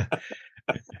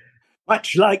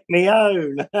 much like my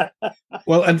own.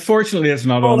 Well, unfortunately, it's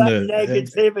not all on that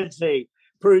negativity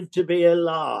proved to be a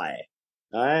lie.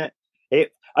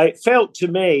 It felt to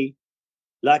me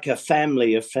like a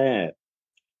family affair.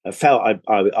 I felt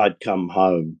I'd come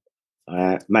home.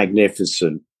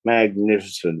 Magnificent.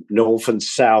 North and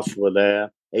South were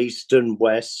there, East and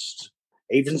West,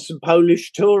 even some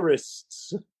Polish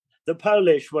tourists. The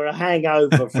Polish were a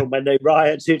hangover from when they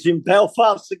rioted in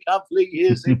Belfast a couple of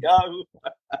years ago.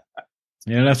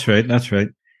 Yeah, that's right.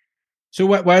 So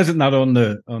why is it not on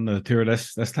the tour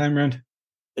this time round?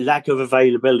 Lack of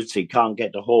availability, can't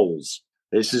get the halls.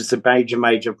 This is the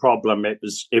major problem. It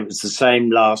was the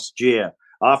same last year.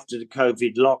 After the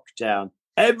COVID lockdown,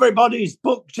 everybody's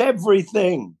booked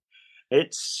everything.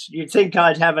 You'd think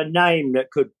I'd have a name that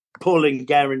could pull and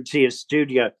guarantee a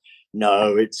studio.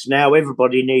 No, it's now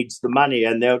everybody needs the money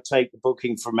and they'll take the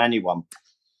booking from anyone.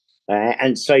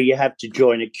 And so you have to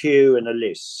join a queue and a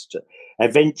list.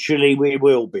 Eventually we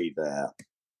will be there.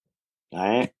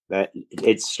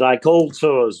 It's like all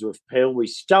tours with Peel. We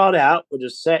start out with a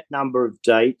set number of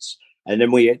dates and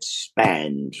then we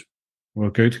expand. Well,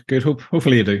 good.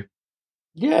 Hopefully you do.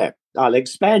 Yeah, I'll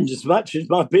expand as much as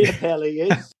my beer belly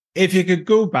is. If you could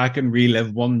go back and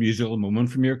relive one musical moment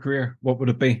from your career, what would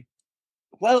it be?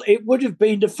 Well, it would have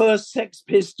been the first Sex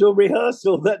Pistol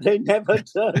rehearsal that they never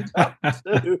turned up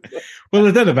to. Well,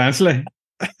 they did eventually.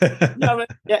 No,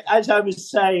 as I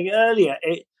was saying earlier,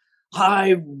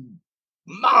 I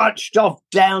marched off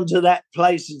down to that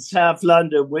place in South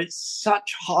London with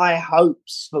such high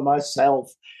hopes for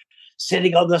myself,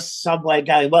 sitting on the subway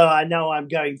going, well, I know I'm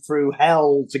going through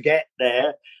hell to get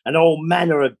there, and all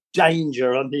manner of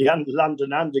danger on the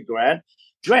London Underground,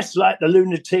 dressed like the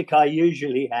lunatic I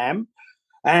usually am,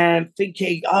 and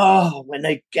thinking, oh, when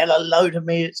they get a load of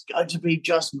me, it's going to be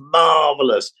just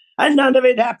marvellous. And none of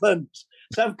it happened.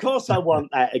 So, of course, I want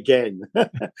that again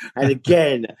and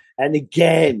again and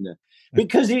again,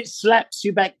 because it slaps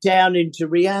you back down into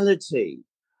reality.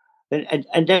 And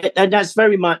that's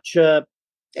very much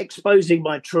exposing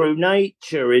my true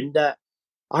nature in that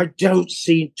I don't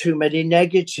see too many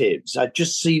negatives. I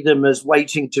just see them as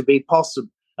waiting to be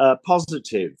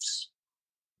positives.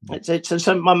 It's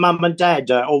something my mum and dad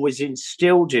always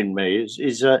instilled in me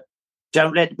is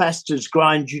don't let the bastards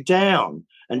grind you down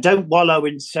and don't wallow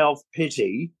in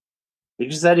self-pity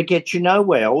because that'll get you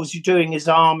nowhere. All you're doing is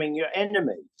arming your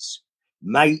enemies.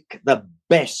 Make the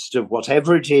best of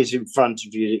whatever it is in front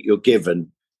of you that you're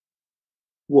given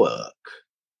work.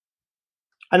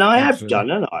 And I have done,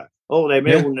 haven't I? All them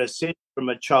illnesses from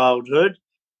a childhood.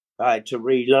 I had to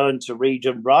relearn to read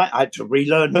and write. I had to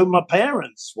relearn who my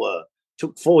parents were.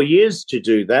 Took 4 years to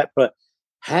do that. But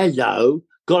hello,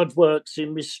 God works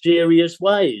in mysterious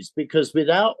ways, because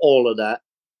without all of that,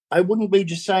 I wouldn't be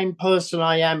the same person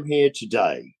I am here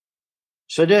today.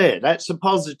 So that's a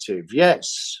positive,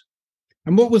 yes.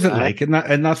 And what was it like in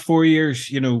that 4 years,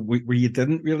 where you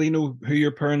didn't really know who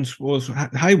your parents was?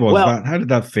 How was that? How did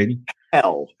that feel?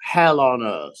 Hell on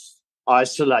earth.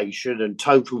 isolation and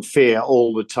total fear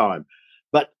all the time.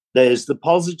 But there's the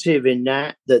positive in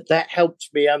that helped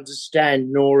me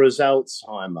understand Nora's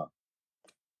Alzheimer.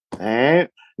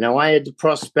 Now, I had the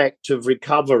prospect of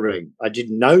recovering. I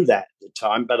didn't know that at the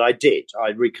time, but I did. I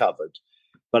recovered.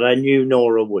 But I knew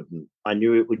Nora wouldn't. I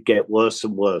knew it would get worse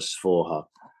and worse for her.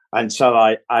 And so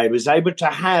I was able to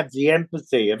have the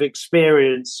empathy of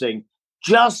experiencing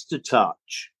just a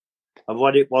touch of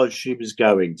what it was she was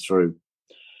going through.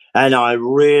 And I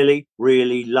really,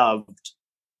 really loved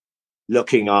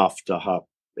looking after her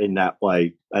in that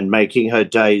way and making her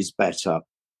days better.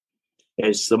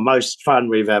 It's the most fun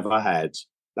we've ever had.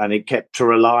 And it kept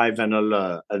her alive and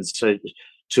alert. And so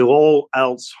to all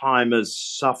Alzheimer's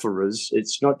sufferers,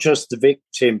 it's not just the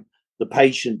victim, the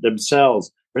patient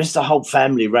themselves, but it's the whole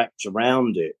family wrapped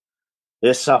around it.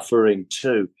 They're suffering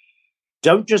too.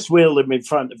 Don't just wheel them in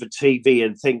front of a TV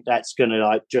and think that's going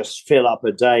to just fill up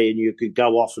a day and you could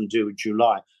go off and do what you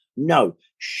like. No,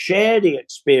 share the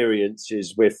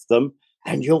experiences with them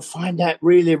and you'll find that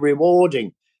really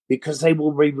rewarding because they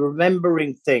will be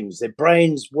remembering things, their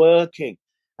brain's working,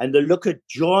 and the look of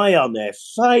joy on their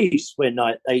face when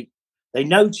they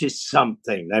notice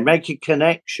something, they make a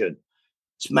connection.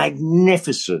 It's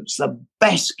magnificent. It's the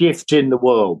best gift in the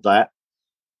world, that.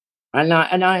 And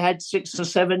I had 6 or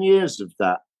 7 years of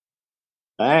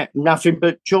that. Nothing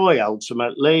but joy,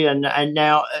 ultimately, and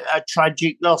now a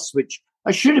tragic loss, which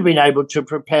I should have been able to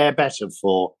prepare better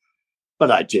for,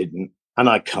 but I didn't, and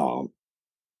I can't.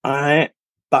 But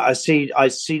I see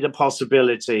the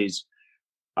possibilities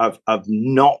of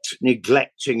not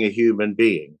neglecting a human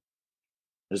being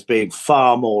as being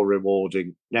far more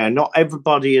rewarding. Now, not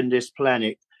everybody in this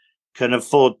planet can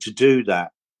afford to do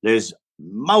that. There's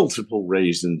multiple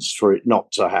reasons for it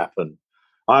not to happen.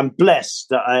 I'm blessed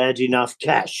that I had enough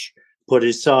cash put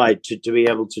aside to be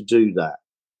able to do that.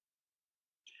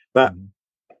 But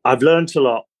I've learned a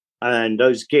lot, and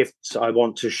those gifts I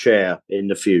want to share in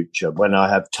the future when I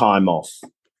have time off.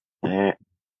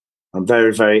 I'm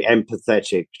very, very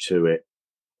empathetic to it.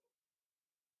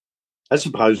 I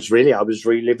suppose, really, I was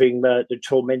reliving the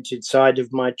tormented side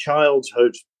of my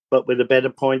childhood, but with a better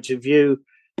point of view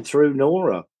through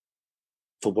Nora,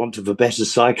 for want of a better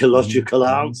psychological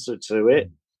answer to it.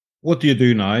 What do you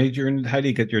do now? How do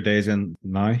you get your days in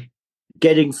now?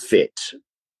 Getting fit.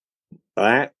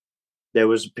 Right? There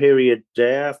was a period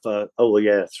there for,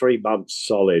 3 months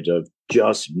solid of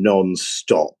just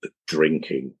non-stop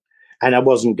drinking. And I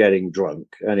wasn't getting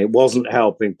drunk, and it wasn't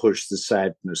helping push the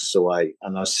sadness away.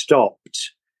 And I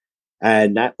stopped,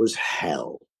 and that was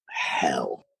hell.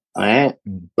 Right?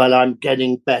 But I'm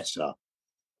getting better.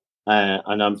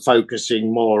 And I'm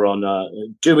focusing more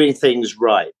on doing things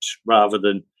right rather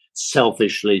than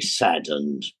selfishly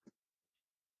saddened.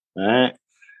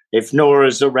 If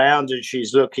Nora's around and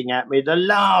she's looking at me, the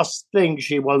last thing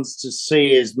she wants to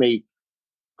see is me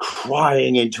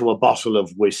crying into a bottle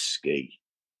of whiskey.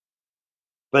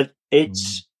 But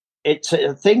it's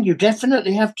a thing you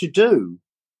definitely have to do.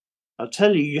 I'll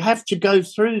tell you, you have to go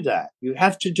through that. You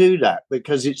have to do that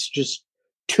because it's just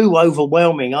too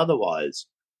overwhelming otherwise.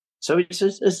 So it's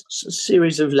a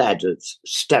series of ladders,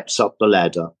 steps up the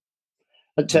ladder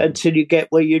until you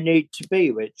get where you need to be,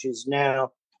 which is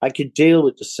now I can deal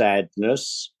with the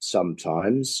sadness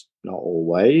sometimes, not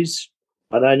always,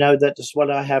 but I know that's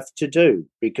what I have to do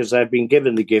because I've been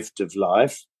given the gift of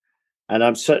life and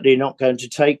I'm certainly not going to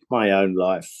take my own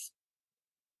life.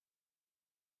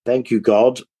 Thank you,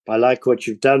 God. I like what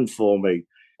you've done for me.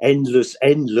 Endless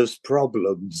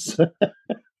problems.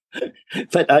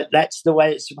 But that's the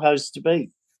way it's supposed to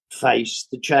be. Face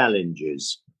the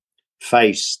challenges.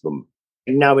 Face them.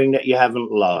 Knowing that you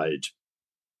haven't lied.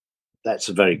 That's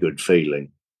a very good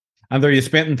feeling. And are you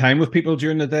spending time with people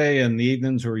during the day and the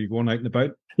evenings, or are you going out and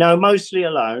about? No, mostly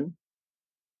alone.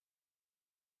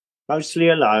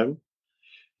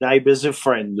 Neighbours are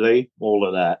friendly, all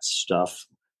of that stuff.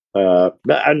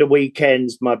 And the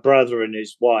weekends, my brother and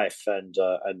his wife and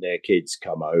their kids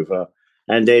come over.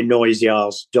 And their noisy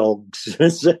ass dogs.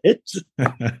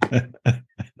 But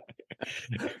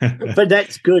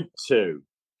that's good too.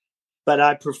 But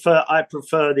I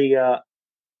prefer the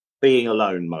being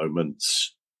alone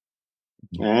moments.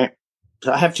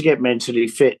 So I have to get mentally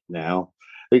fit now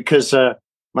because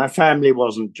my family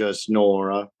wasn't just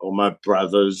Nora or my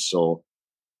brothers or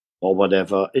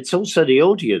whatever. It's also the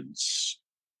audience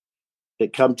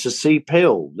that come to see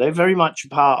Pill. They're very much a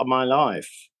part of my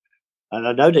life. And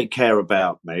I know they care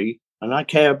about me, and I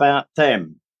care about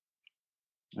them.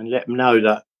 And let them know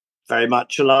that very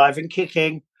much alive and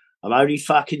kicking. I'm only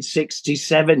fucking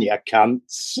 67, you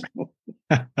cunts.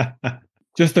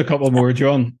 Just a couple more,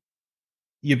 John.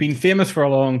 you've been famous for a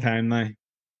long time now.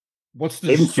 What's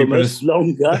the Infamous stupidest?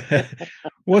 longer.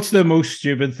 What's the most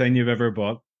stupid thing you've ever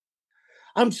bought?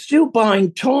 I'm still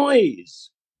buying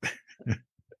toys.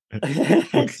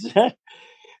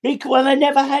 Well, I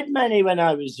never had many when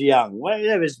I was young. Well,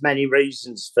 there was many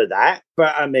reasons for that,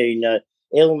 but I mean,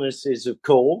 illnesses, of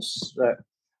course.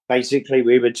 Basically,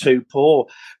 we were too poor.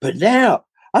 But now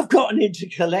I've gotten into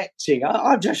collecting.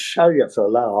 I'll just show you for a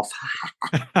laugh.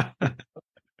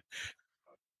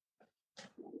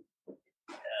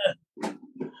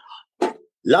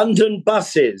 London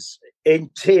buses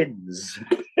in tins.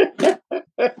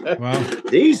 Wow.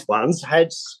 These ones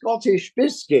had Scottish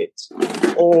biscuits,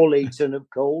 all eaten, of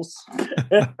course.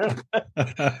 I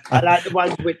like the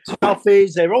ones with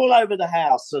toffees. They're all over the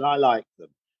house, and I like them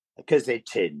because they're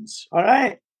tins. All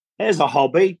right, there's a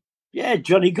hobby. Yeah,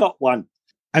 Johnny got one.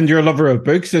 And you're a lover of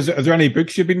books. Are there any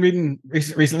books you've been reading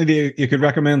recently that you could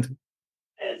recommend?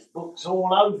 There's books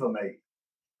all over me.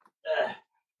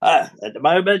 At the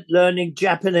moment, learning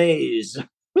Japanese.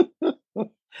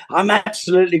 I'm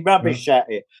absolutely rubbish at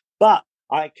it, but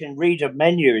I can read a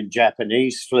menu in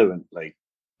Japanese fluently.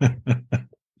 And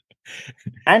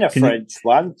a French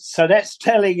one, so that's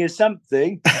telling you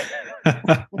something.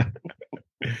 I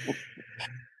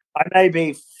may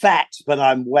be fat, but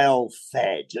I'm well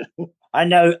fed. I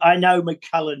know my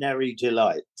culinary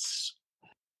delights.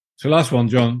 So last one,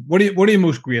 John. What are you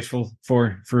most grateful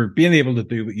for being able to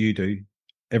do what you do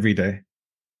every day?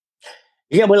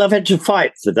 Yeah, well, I've had to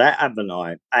fight for that, haven't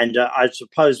I? And I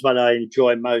suppose what I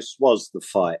enjoy most was the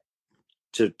fight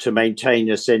to maintain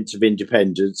a sense of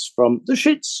independence from the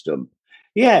shitstorm.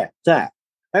 Yeah, that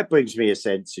brings me a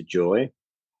sense of joy.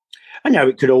 I know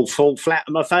it could all fall flat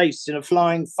on my face in a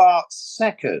flying fart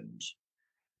second.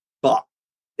 But,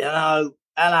 hello,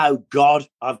 God,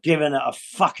 I've given it a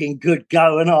fucking good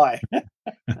go, and I.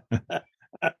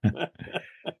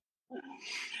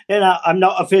 I'm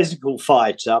not a physical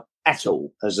fighter at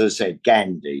all. As I said,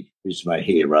 Gandhi is my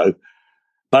hero.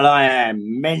 But I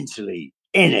am mentally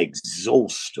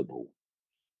inexhaustible.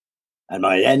 And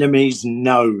my enemies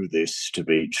know this to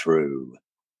be true.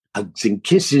 Hugs and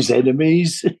kisses,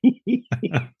 enemies.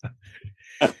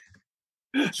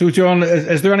 So, John,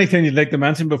 is there anything you'd like to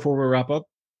mention before we wrap up?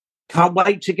 Can't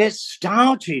wait to get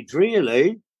started,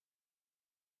 really.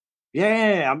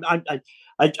 Yeah,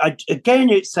 again,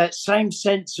 it's that same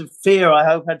sense of fear. I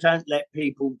hope I don't let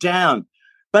people down.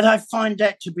 But I find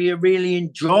that to be a really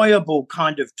enjoyable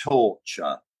kind of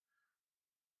torture.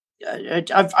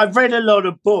 I've read a lot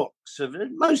of books of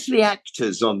mostly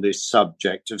actors on this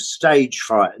subject of stage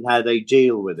fright and how they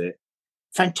deal with it.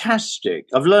 Fantastic.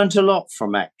 I've learned a lot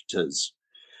from actors.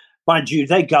 Mind you,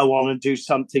 they go on and do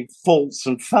something false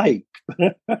and fake.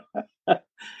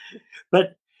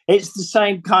 But it's the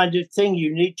same kind of thing.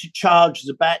 You need to charge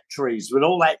the batteries with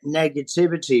all that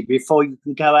negativity before you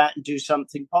can go out and do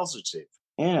something positive.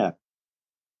 Yeah.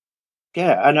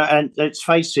 Yeah, and let's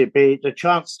face it, the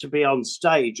chance to be on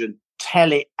stage and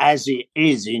tell it as it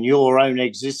is in your own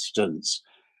existence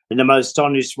in the most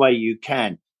honest way you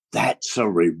can, that's a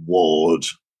reward.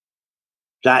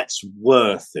 That's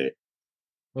worth it.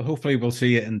 Well, hopefully we'll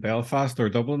see it in Belfast or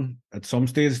Dublin at some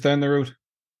stage down the road.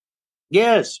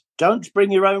 Yes, don't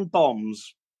bring your own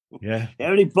bombs. Yeah. The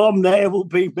only bomb there will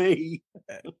be me.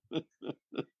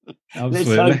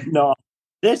 Absolutely.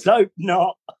 Let's hope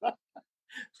not.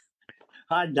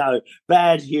 I know,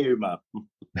 bad humour.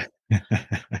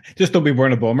 Just don't be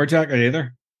wearing a bomber jacket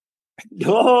either.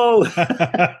 Oh!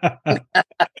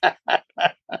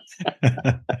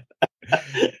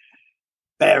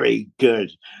 Very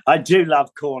good. I do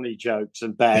love corny jokes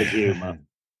and bad humour.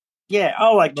 Yeah.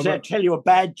 Oh, I can tell you a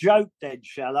bad joke then,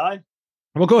 shall I?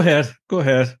 Well, go ahead. Go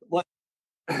ahead.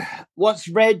 What's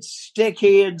red,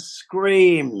 sticky, and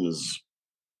screams?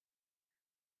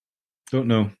 Don't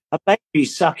know. A baby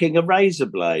sucking a razor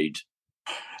blade.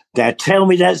 Now, tell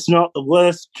me that's not the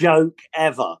worst joke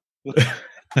ever. No,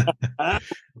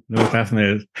 it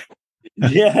definitely is.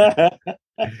 Yeah.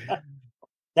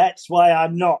 That's why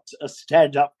I'm not a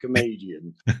stand-up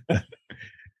comedian.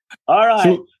 All right.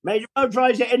 So, may your road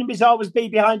rise, your enemies always be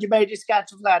behind you, may you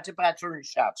scatter, flatter, batter, and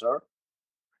shatter.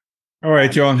 All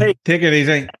right, John. Take it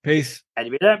easy. Peace. And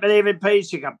if you don't believe in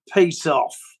peace, you can peace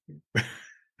off.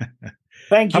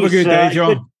 Thank you, Have a good day,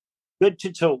 John. Good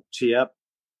to talk to you.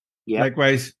 Yep.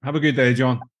 Likewise. Have a good day,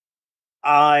 John.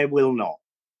 I will not.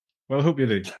 Well, I hope you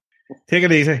do. Take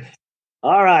it easy.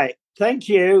 All right. Thank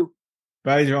you.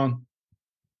 Bye, John.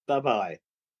 Bye-bye.